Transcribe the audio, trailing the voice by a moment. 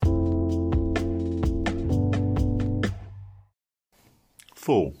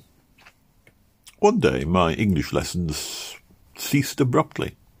4. One day my English lessons ceased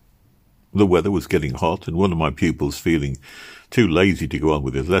abruptly. The weather was getting hot, and one of my pupils, feeling too lazy to go on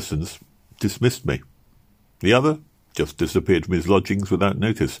with his lessons, dismissed me. The other just disappeared from his lodgings without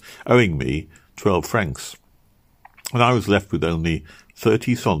notice, owing me 12 francs, and I was left with only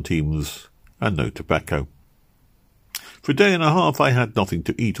 30 centimes and no tobacco. For a day and a half I had nothing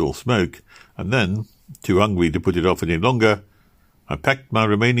to eat or smoke, and then, too hungry to put it off any longer, I packed my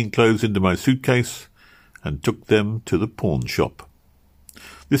remaining clothes into my suitcase and took them to the pawn shop.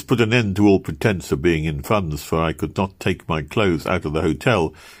 This put an end to all pretence of being in funds, for I could not take my clothes out of the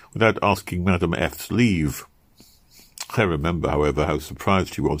hotel without asking Madame F's leave. I remember, however, how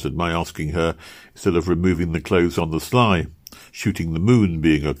surprised she was at my asking her instead of removing the clothes on the sly, shooting the moon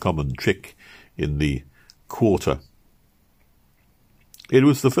being a common trick in the quarter. It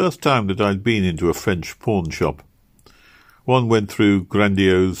was the first time that I'd been into a French pawn shop. One went through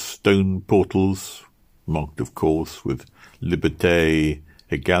grandiose stone portals, marked, of course, with liberté,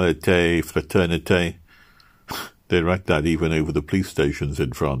 égalité, fraternité. They write that even over the police stations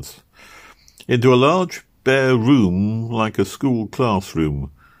in France. Into a large, bare room like a school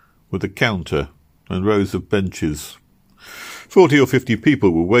classroom, with a counter and rows of benches. 40 or 50 people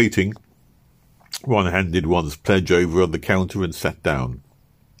were waiting. One handed one's pledge over on the counter and sat down.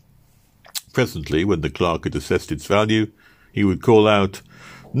 Presently, when the clerk had assessed its value, he would call out,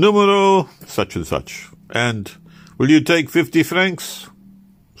 "Numero such and such," and "Will you take 50 francs?"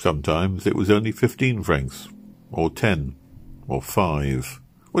 Sometimes it was only 15 francs, or 10, or 5.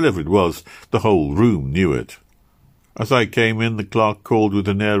 Whatever it was, the whole room knew it. As I came in, the clerk called with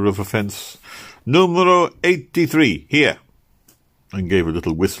an air of offence, "Numero 83, here," and gave a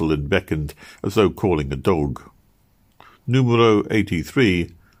little whistle and beckoned, as though calling a dog. Numero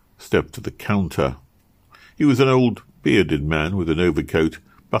 83 stepped to the counter. He was an old, bearded man with an overcoat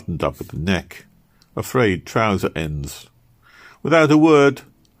buttoned up at the neck, frayed trouser ends. Without a word,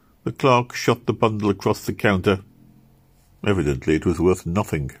 the clerk shot the bundle across the counter. Evidently it was worth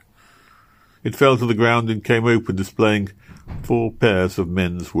nothing. It fell to the ground and came open, displaying 4 pairs of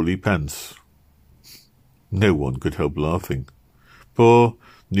men's woolly pants. No one could help laughing. Poor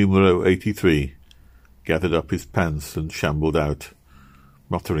Numero 83 gathered up his pants and shambled out,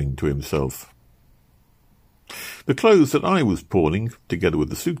 muttering to himself. The clothes that I was pawning, together with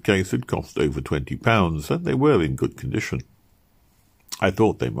the suitcase, had cost over £20, and they were in good condition. I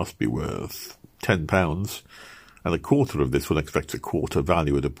thought they must be worth £10, and a quarter of this, one expects a quarter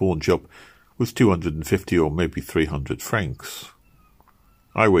value at a pawn shop, was 250 or maybe 300 francs.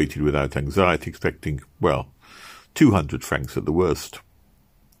 I waited without anxiety, expecting, 200 francs at the worst.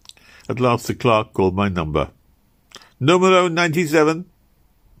 At last the clerk called my number. "Numero 97.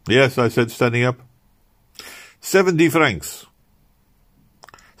 "Yes," I said, standing up. 70 francs.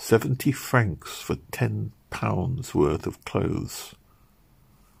 70 francs for £10 worth of clothes.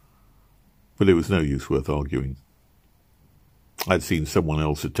 But it was no use worth arguing. I'd seen someone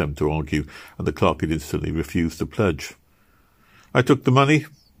else attempt to argue, and the clerk had instantly refused the pledge. I took the money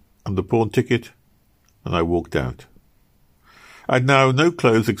and the pawn ticket, and I walked out. I'd now no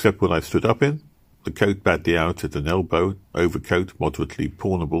clothes except what I stood up in, the coat badly out at an elbow, overcoat moderately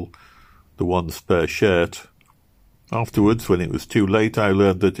pawnable, the one spare shirt. Afterwards, when it was too late, I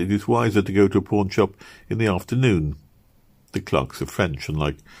learned that it is wiser to go to a pawn shop in the afternoon. The clerks are French, and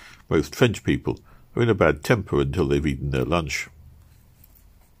like most French people, are in a bad temper until they've eaten their lunch.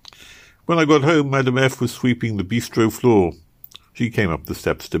 When I got home, Madame F. was sweeping the bistro floor. She came up the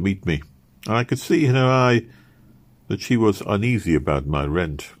steps to meet me, and I could see in her eye that she was uneasy about my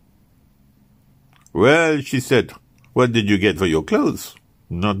rent. "Well," she said, "what did you get for your clothes?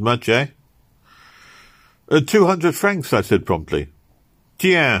 Not much, eh?" 200 francs, I said promptly.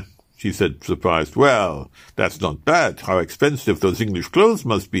 "Tiens," she said, surprised. "Well, that's not bad. How expensive those English clothes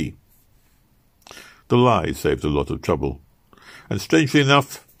must be." The lie saved a lot of trouble, and strangely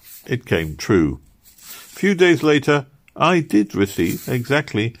enough, it came true. A few days later, I did receive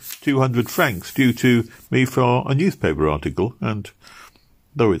exactly 200 francs due to me for a newspaper article, and,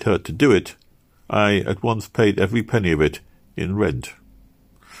 though it hurt to do it, I at once paid every penny of it in rent.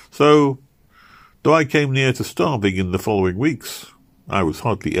 So, though I came near to starving in the following weeks, I was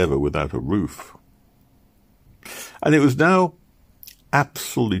hardly ever without a roof. And it was now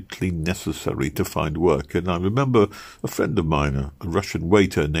absolutely necessary to find work, and I remember a friend of mine, a Russian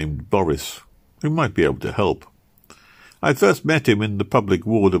waiter named Boris, who might be able to help. I first met him in the public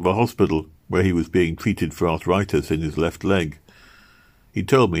ward of a hospital, where he was being treated for arthritis in his left leg. He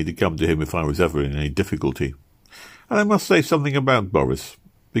told me to come to him if I was ever in any difficulty. And I must say something about Boris,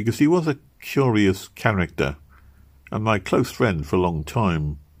 because he was a curious character, and my close friend for a long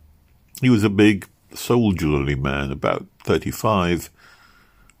time. He was a big, soldierly man, about 35,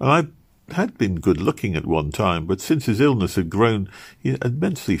 and I had been good-looking at one time, but since his illness had grown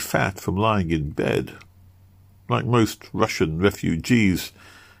immensely fat from lying in bed. Like most Russian refugees,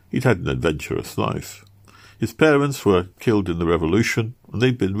 he'd had an adventurous life. His parents were killed in the revolution, and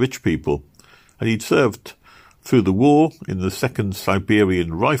they'd been rich people, and he'd served through the war in the 2nd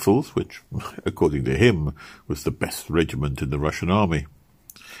Siberian Rifles, which, according to him, was the best regiment in the Russian army.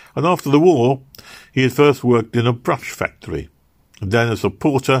 And after the war, he had first worked in a brush factory, and then as a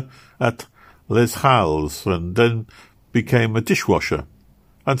porter at Les Halles, and then became a dishwasher.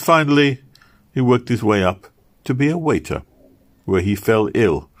 And finally, he worked his way up to be a waiter, where he fell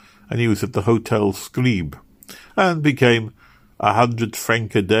ill, and he was at the Hotel Scribe, and became 100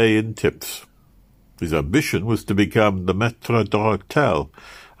 francs a day in tips. His ambition was to become the maître d'hôtel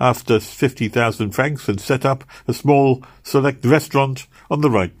after 50,000 francs and set up a small select restaurant on the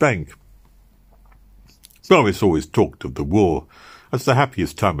right bank. Boris always talked of the war as the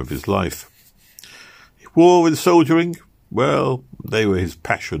happiest time of his life. War and soldiering, well, they were his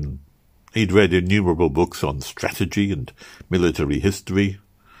passion. He'd read innumerable books on strategy and military history,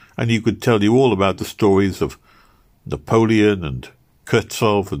 and he could tell you all about the stories of Napoleon and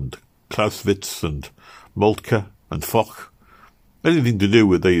Kurtzov and Clausewitz and Moltke and Foch. Anything to do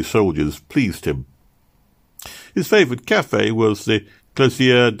with these soldiers pleased him. His favourite café was the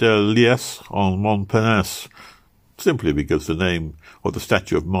Glacier de Liesse on Montparnasse, simply because the name or the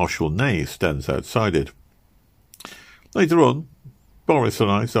statue of Marshal Ney stands outside it. Later on, Boris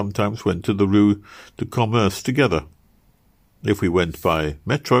and I sometimes went to the Rue de Commerce together. If we went by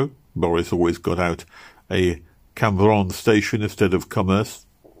metro, Boris always got out a Cambron station instead of Commerce,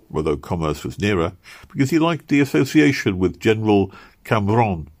 although Commerce was nearer, because he liked the association with General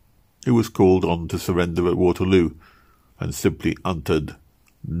Cambron, who was called on to surrender at Waterloo, and simply uttered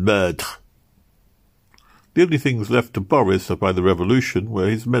 "Meurtre." The only things left to Boris by the revolution were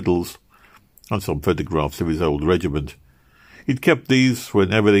his medals, and some photographs of his old regiment. He'd kept these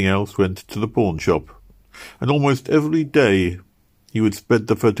when everything else went to the pawn shop, and almost every day he would spread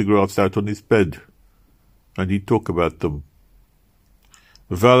the photographs out on his bed, and he'd talk about them.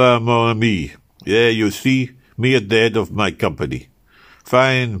 "Voilà mon ami. There you see, me at the head of my company.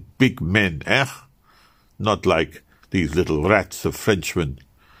 Fine big men, eh? Not like these little rats of Frenchmen.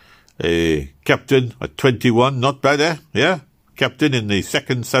 A captain at 21, not bad, eh? Yeah? Captain in the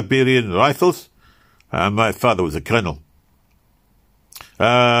 2nd Siberian Rifles? My father was a colonel.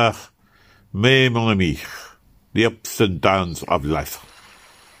 Ah, mais mon ami, the ups and downs of life.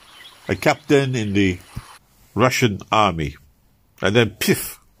 A captain in the Russian army, and then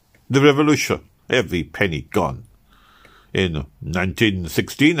piff, the revolution, every penny gone. In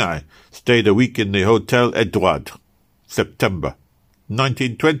 1916, I stayed a week in the Hotel Edouard, September.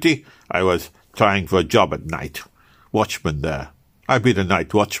 1920, I was trying for a job at night. Watchman there. I've been a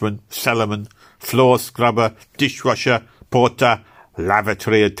night watchman, cellarman, floor scrubber, dishwasher, porter,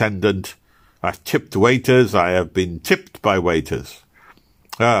 lavatory attendant. I've tipped waiters. I have been tipped by waiters.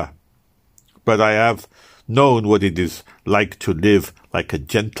 But I have known what it is like to live like a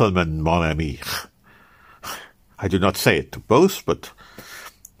gentleman, mon ami. I do not say it to boast, but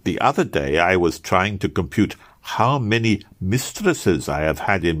the other day I was trying to compute how many mistresses I have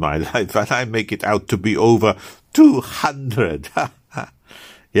had in my life, and I make it out to be over 200.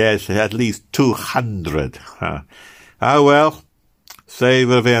 Yes, at least 200. Well, say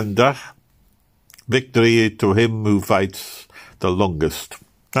revender. Victory to him who fights the longest.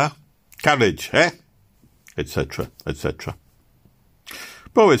 Courage, eh? Etc., etc.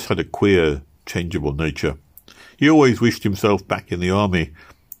 Boris had a queer, changeable nature. He always wished himself back in the army,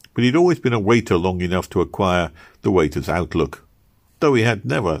 but he'd always been a waiter long enough to acquire the waiter's outlook. Though he had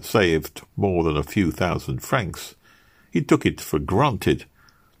never saved more than a few thousand francs, he took it for granted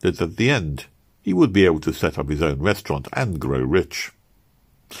that at the end he would be able to set up his own restaurant and grow rich.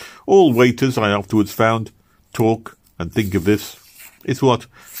 All waiters, I afterwards found, talk and think of this. It's what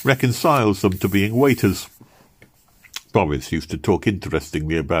reconciles them to being waiters. Boris used to talk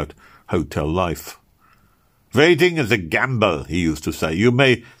interestingly about hotel life. "Waiting is a gamble," he used to say. "You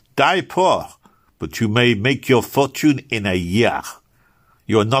may die poor, but you may make your fortune in a year.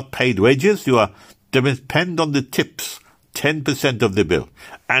 You are not paid wages, you are depend on the tips, 10% of the bill,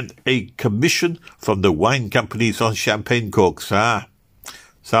 and a commission from the wine companies on champagne corks.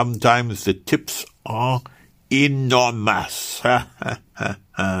 Sometimes the tips are enormous.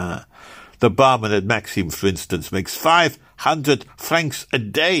 The barman at Maxim, for instance, makes 500 francs a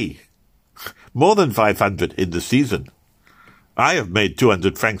day. More than 500 in the season. I have made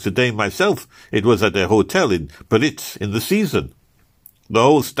 200 francs a day myself. It was at a hotel in Boris in the season. The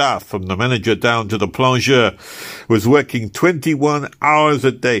whole staff, from the manager down to the plongeur, was working 21 hours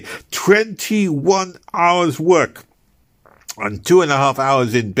a day. 21 hours work and 2.5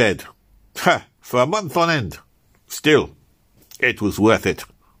 hours in bed. Ha! For a month on end. Still, it was worth it.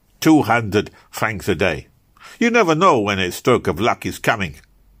 200 francs a day. You never know when a stroke of luck is coming.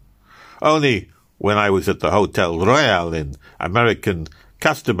 Only when I was at the Hotel Royal, an American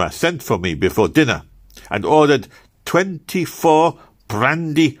customer sent for me before dinner and ordered 24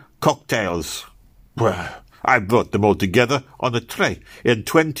 brandy cocktails. Well, I brought them all together on a tray in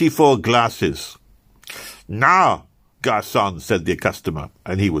 24 glasses. "Now, garçon," said the customer,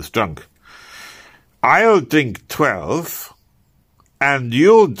 and he was drunk, "I'll drink 12, and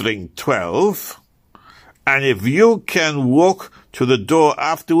you'll drink 12, and if you can walk to the door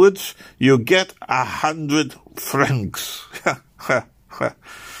afterwards, you get 100 francs.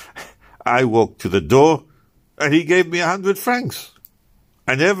 I walked to the door, and he gave me 100 francs.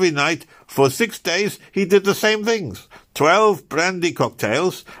 And every night, for 6 days, he did the same things. 12 brandy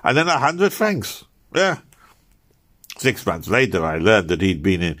cocktails, and then 100 francs. Yeah. 6 months later, I learned that he'd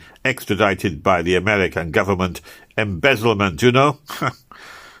been extradited by the American government. Embezzlement, you know.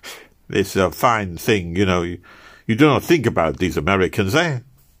 It's a fine thing, you know. You do not think about these Americans, eh?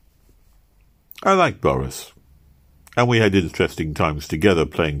 I liked Boris, and we had interesting times together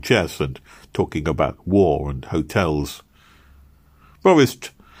playing chess and talking about war and hotels. Boris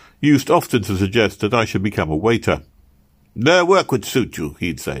used often to suggest that I should become a waiter. "Their work would suit you,"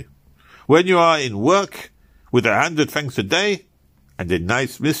 he'd say. "When you are in work, with 100 francs a day, and a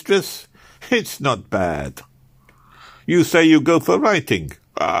nice mistress, it's not bad. You say you go for writing.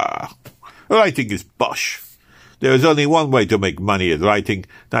 Writing is bosh. There is only one way to make money at writing,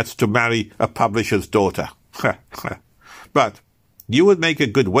 that's to marry a publisher's daughter. But you would make a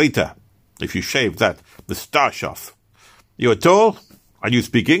good waiter, if you shaved that moustache off. You are tall, and you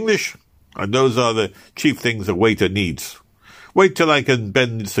speak English, and those are the chief things a waiter needs. Wait till I can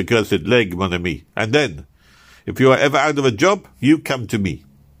bend this accursed leg, mon ami, and then, if you are ever out of a job, you come to me."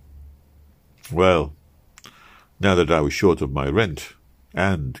 Well, now that I was short of my rent,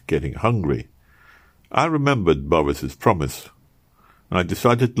 and getting hungry, I remembered Boris's promise, and I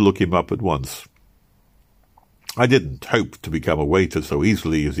decided to look him up at once. I didn't hope to become a waiter so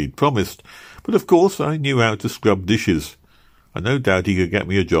easily as he'd promised, but of course I knew how to scrub dishes, and no doubt he could get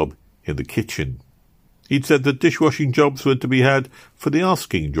me a job in the kitchen. He'd said that dishwashing jobs were to be had for the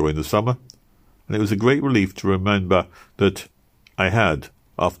asking during the summer, and it was a great relief to remember that I had,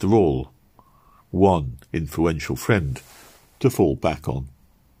 after all, one influential friend to fall back on.